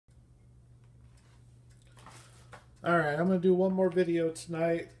Alright, I'm going to do one more video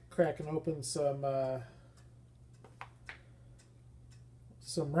tonight, cracking open some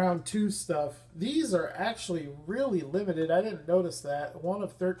round 2 stuff. These are actually really limited. I didn't notice that. One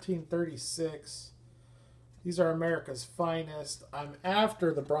of 1336. These are America's Finest. I'm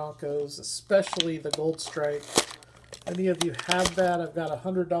after the Broncos, especially the Gold Strike. Any of you have that? I've got a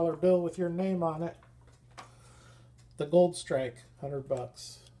 $100 bill with your name on it. The Gold Strike,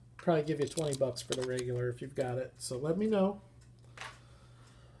 $100. Probably give you 20 bucks for the regular if you've got it. So let me know.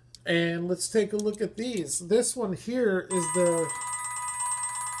 And let's take a look at these. This one here is the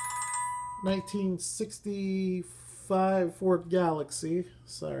 1965 Ford Galaxy.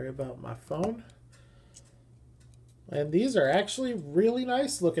 Sorry about my phone. And these are actually really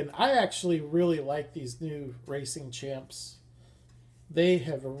nice looking. I actually really like these new Racing Champs. They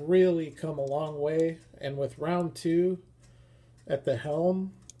have really come a long way. And with round 2 at the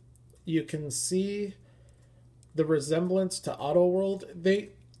helm, you can see the resemblance to Auto World. They,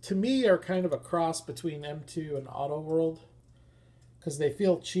 to me, are kind of a cross between M2 and Auto World because they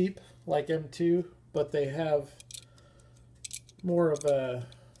feel cheap like M2, but they have more of a,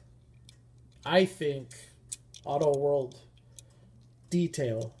 I think, Auto World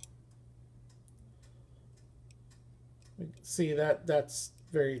detail. See, that's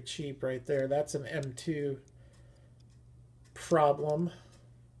very cheap right there. That's an M2 problem.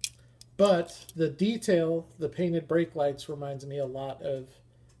 But the detail, the painted brake lights, reminds me a lot of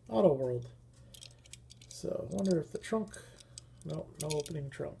Auto World. So I wonder if the trunk... No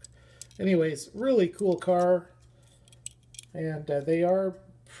opening trunk. Anyways, really cool car. And they are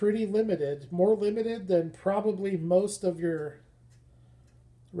pretty limited. More limited than probably most of your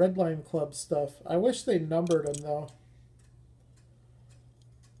Redline Club stuff. I wish they numbered them, though.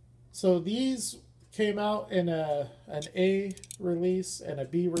 So these came out in an A release and a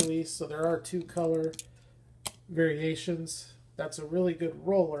B release, so there are 2 color variations. That's a really good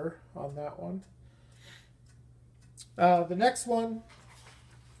roller on that one. The next one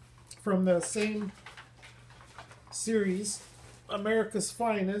from the same series, America's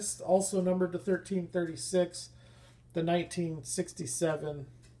Finest, also numbered to 1336, the 1967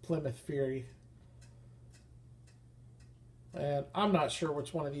 Plymouth Fury. And I'm not sure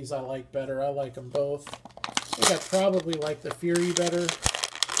which one of these I like better. I like them both. I think I probably like the Fury better.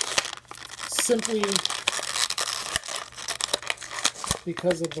 Simply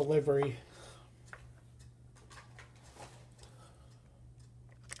because of the livery.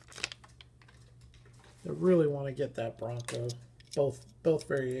 I really want to get that Bronco. Both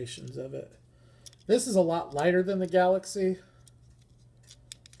variations of it. This is a lot lighter than the Galaxy.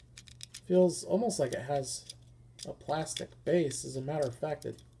 Feels almost like it has a plastic base. As a matter of fact,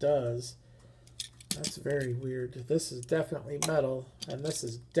 it does. That's very weird. This is definitely metal, and this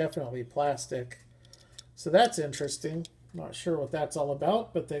is definitely plastic. So that's interesting. Not sure what that's all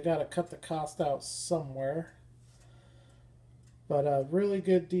about, but they got to cut the cost out somewhere. But a really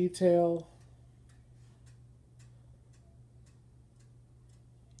good detail.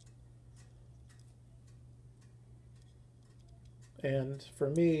 And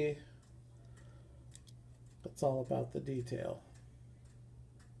for me, it's all about the detail.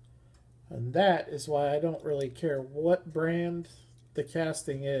 And that is why I don't really care what brand the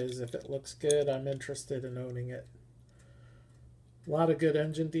casting is. If it looks good, I'm interested in owning it. A lot of good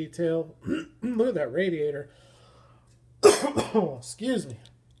engine detail. Look at that radiator. Excuse me.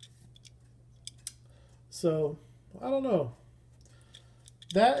 So, I don't know.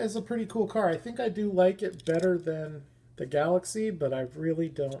 That is a pretty cool car. I think I do like it better than the Galaxy, but I really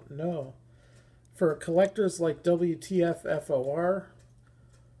don't know. For collectors like WTF FOR,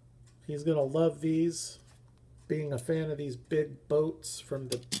 he's going to love these. Being a fan of these big boats from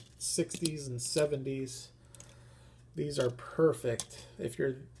the 60s and 70s, these are perfect if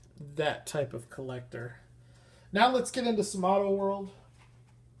you're that type of collector. Now let's get into some Auto World.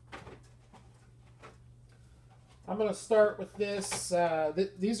 I'm going to start with this.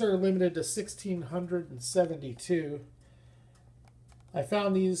 These are limited to 1,672. I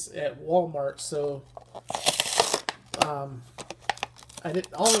found these at Walmart, so all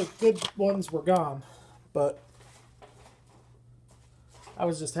the good ones were gone, but I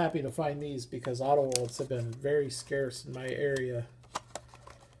was just happy to find these because Auto Worlds have been very scarce in my area.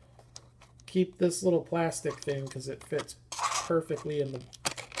 Keep this little plastic thing because it fits perfectly in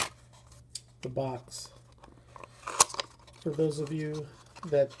the box. For those of you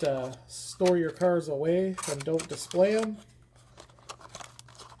that store your cars away and don't display them,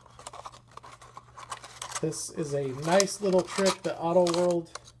 this is a nice little trick that Auto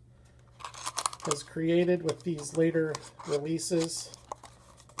World has created with these later releases.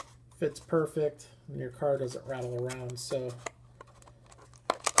 fits perfect, and your car doesn't rattle around. So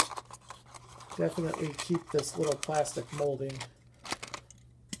definitely keep this little plastic molding.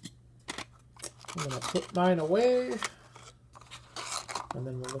 I'm going to put mine away, and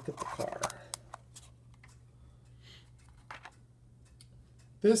then we'll look at the car.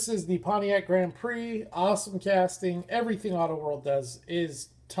 This is the Pontiac Grand Prix. Awesome casting. Everything Auto World does is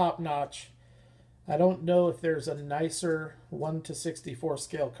top notch. I don't know if there's a nicer 1/64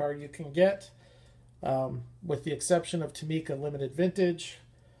 scale car you can get, with the exception of Tamica Limited Vintage,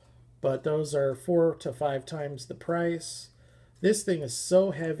 but those are 4 to 5 times the price. This thing is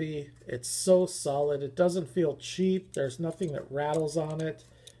so heavy. It's so solid. It doesn't feel cheap. There's nothing that rattles on it.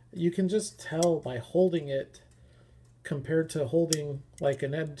 You can just tell by holding it compared to holding like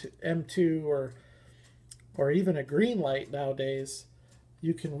an M2 or even a Greenlight nowadays.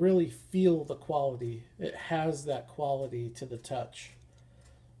 You can really feel the quality. It has that quality to the touch.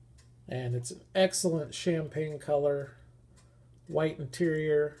 And it's an excellent champagne color, white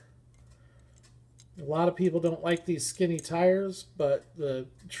interior. A lot of people don't like these skinny tires, but the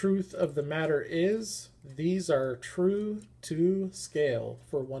truth of the matter is these are true to scale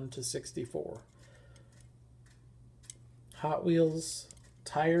for 1/64. Hot Wheels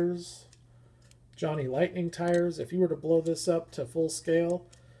tires, Johnny Lightning tires. If you were to blow this up to full scale,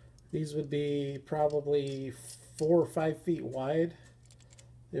 these would be probably 4 or 5 feet wide.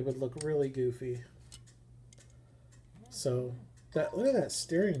 It would look really goofy. So look at that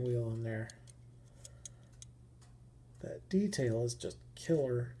steering wheel in there. That detail is just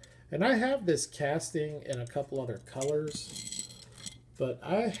killer. And I have this casting in a couple other colors, but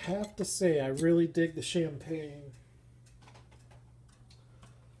I have to say I really dig the champagne.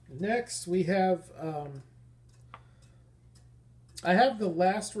 Next we have I have the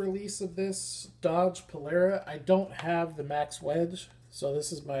last release of this Dodge Polara. I don't have the Max Wedge, so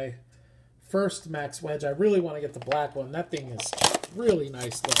this is my first Max Wedge. I really want to get the black one. That thing is really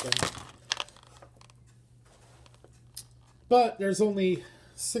nice looking. But there's only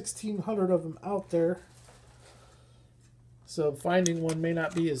 1,600 of them out there, so finding one may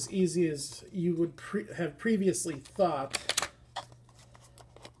not be as easy as you would have previously thought.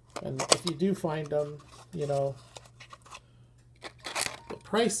 And if you do find them, you know, the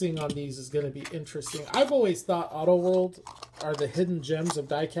pricing on these is going to be interesting. I've always thought Auto World are the hidden gems of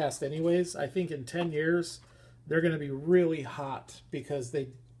diecast anyways. I think in 10 years, they're going to be really hot because they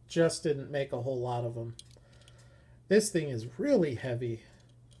just didn't make a whole lot of them. This thing is really heavy.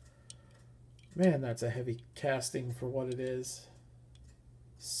 Man, that's a heavy casting for what it is.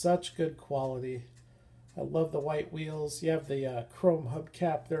 Such good quality. I love the white wheels. You have the chrome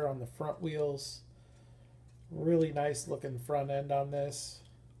hubcap there on the front wheels. Really nice looking front end on this.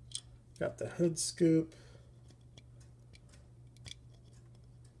 Got the hood scoop.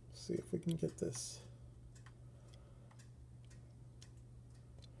 Let's see if we can get this.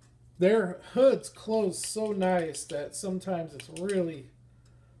 Their hoods close so nice that sometimes it's really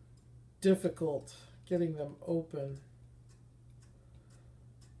difficult getting them open.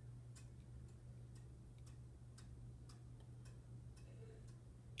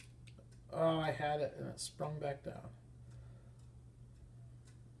 Oh, I had it and it sprung back down.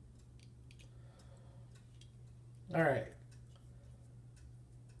 All right.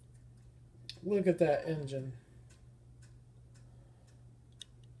 Look at that engine.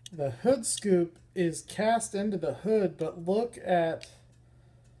 The hood scoop is cast into the hood, but look at,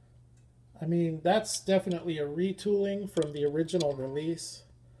 I mean, that's definitely a retooling from the original release.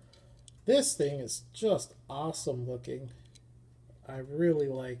 This thing is just awesome looking. I really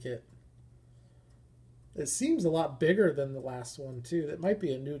like it. It seems a lot bigger than the last one too. That might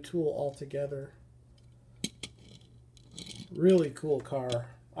be a new tool altogether. Really cool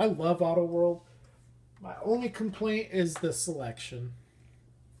car. I love Auto World. My only complaint is the selection.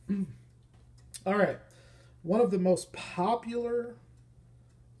 All right. One of the most popular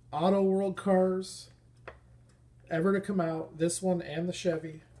Auto World cars ever to come out. This one and the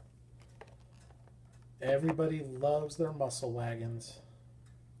Chevy. Everybody loves their muscle wagons.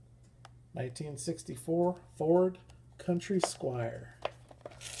 1964 Ford Country Squire.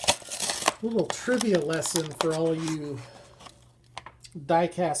 A little trivia lesson for all you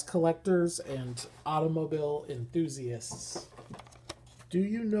diecast collectors and automobile enthusiasts. Do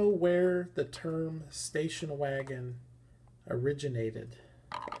you know where the term station wagon originated?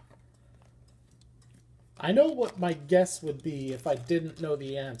 I know what my guess would be if I didn't know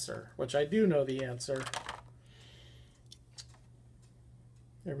the answer, which I do know the answer.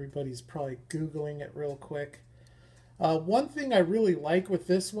 Everybody's probably Googling it real quick. One thing I really like with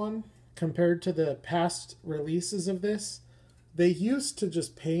this one, compared to the past releases of this, They used to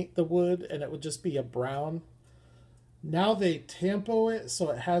just paint the wood and it would just be a brown. Now they tampo it so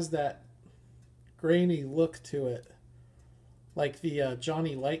it has that grainy look to it, like the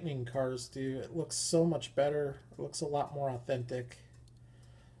Johnny Lightning cars do. It looks so much better. It looks a lot more authentic.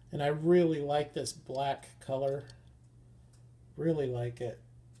 And I really like this black color. Really like it.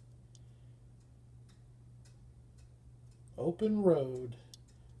 Open Road.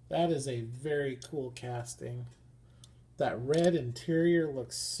 That is a very cool casting. That red interior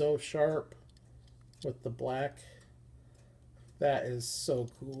looks so sharp with the black. That is so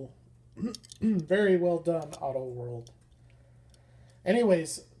cool. Very well done, Auto World.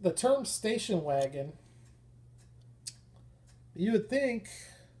 Anyways, the term station wagon, you would think,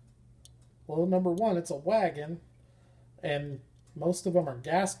 well, number one, it's a wagon, and most of them are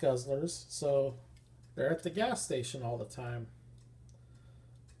gas guzzlers, so they're at the gas station all the time.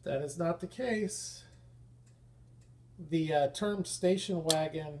 That is not the case. The term station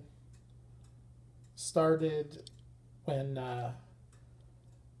wagon started when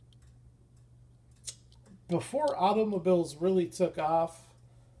before automobiles really took off.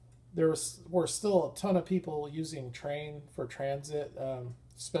 There were still a ton of people using train for transit,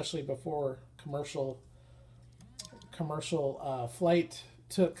 especially before commercial flight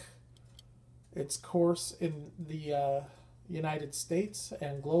took its course in the United States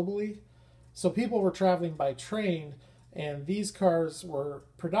and globally. So people were traveling by train, and these cars were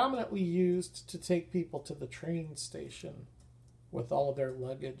predominantly used to take people to the train station with all of their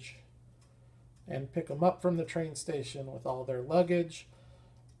luggage and pick them up from the train station with all their luggage.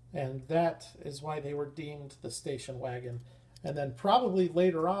 And that is why they were deemed the station wagon. And then probably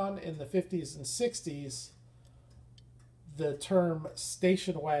later on in the 50s and 60s, the term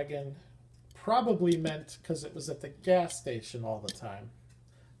station wagon probably meant because it was at the gas station all the time,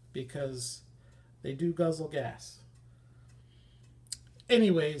 because they do guzzle gas.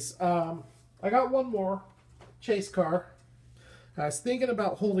 Anyways, I got one more chase car. I was thinking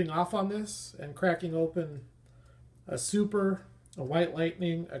about holding off on this and cracking open a Super, a White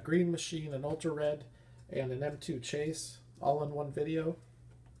Lightning, a Green Machine, an Ultra Red, and an M2 Chase all in one video.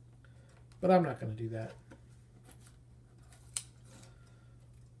 But I'm not going to do that.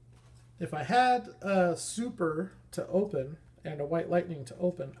 If I had a Super to open and a White Lightning to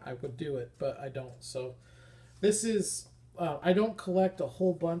open, I would do it, but I don't. So this is, I don't collect a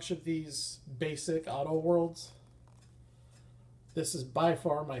whole bunch of these basic Auto Worlds. This is by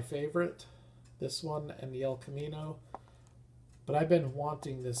far my favorite, this one and the El Camino. But I've been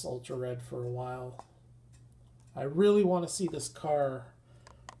wanting this Ultra Red for a while. I really want to see this car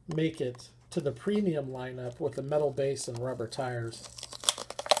make it to the premium lineup with a metal base and rubber tires.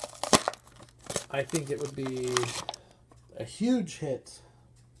 I think it would be a huge hit.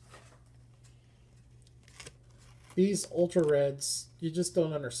 These Ultra Reds, you just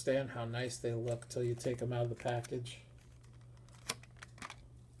don't understand how nice they look till you take them out of the package.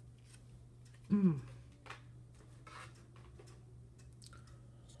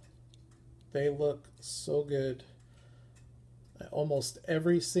 They look so good. Almost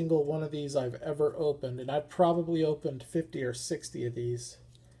every single one of these I've ever opened, and I've probably opened 50 or 60 of these.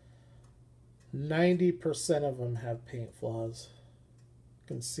 90% of them have paint flaws.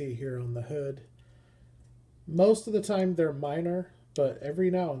 You can see here on the hood. Most of the time they're minor, but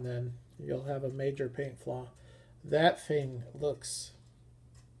every now and then you'll have a major paint flaw. That thing looks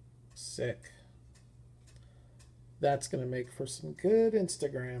sick. That's going to make for some good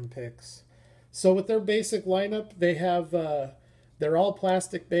Instagram pics. So with their basic lineup, they have, they're all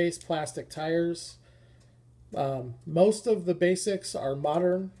plastic base, plastic tires. Most of the basics are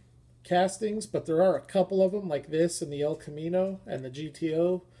modern castings, but there are a couple of them like this and the El Camino and the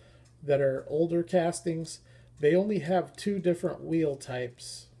GTO that are older castings. They only have two different wheel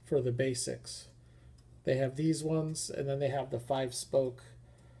types for the basics. They have these ones, and then they have the 5-spoke,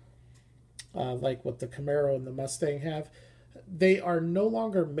 like what the Camaro and the Mustang have. They are no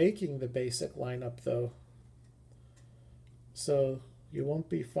longer making the basic lineup, though. So you won't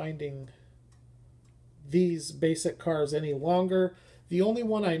be finding these basic cars any longer. The only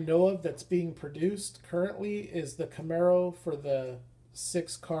one I know of that's being produced currently is the Camaro for the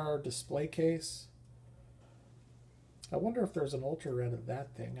 6-car display case. I wonder if there's an Ultra Red of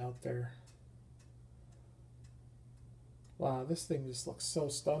that thing out there. Wow, this thing just looks so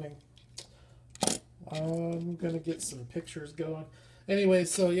stunning. I'm going to get some pictures going. Anyway,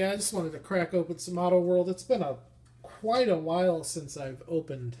 so yeah, I just wanted to crack open some Auto World. It's been quite a while since I've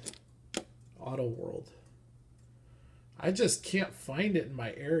opened Auto World. I just can't find it in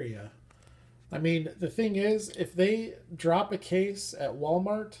my area. I mean, the thing is, if they drop a case at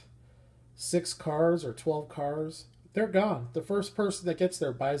Walmart, 6 cars or 12 cars, They're gone. The first person that gets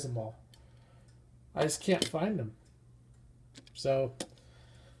there buys them all. I just can't find them. So,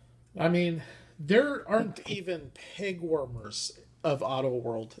 I mean, there aren't even peg warmers of Auto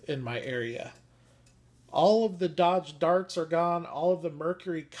World in my area. All of the Dodge Darts are gone. All of the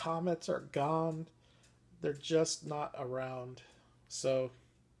Mercury Comets are gone. They're just not around. So,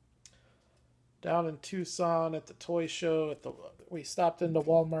 down in Tucson at the toy show, we stopped into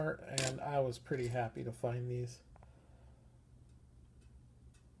Walmart, and I was pretty happy to find these.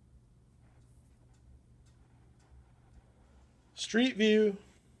 Street View.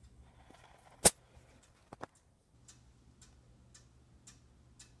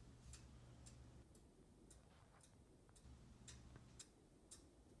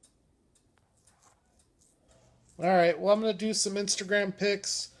 All right, well, I'm going to do some Instagram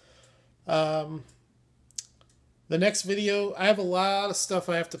pics. The next video, I have a lot of stuff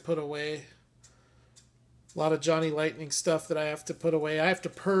I have to put away. A lot of Johnny Lightning stuff that I have to put away. I have to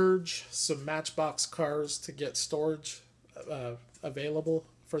purge some Matchbox cars to get storage available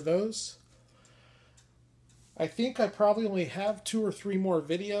for those. I think I probably only have 2 or 3 more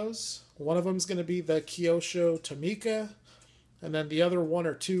videos. One of them is going to be the Kyosho Tamika, and then the other 1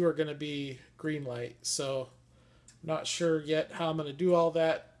 or 2 are going to be Greenlight. So, not sure yet how I'm going to do all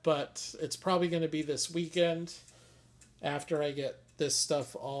that, but it's probably going to be this weekend after I get this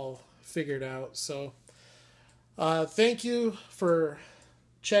stuff all figured out. So, thank you for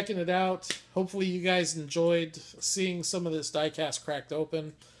checking it out. Hopefully you guys enjoyed seeing some of this diecast cracked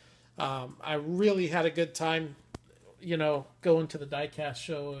open. I really had a good time, going to the diecast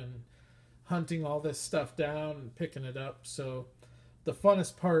show and hunting all this stuff down and picking it up. So the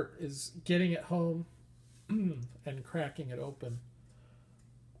funnest part is getting it home and cracking it open.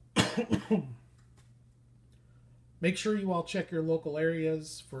 Make sure you all check your local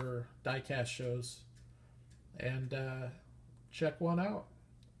areas for diecast shows and check one out.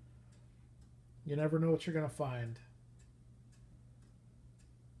 You never know what you're going to find.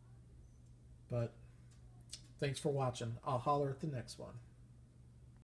 But thanks for watching. I'll holler at the next one.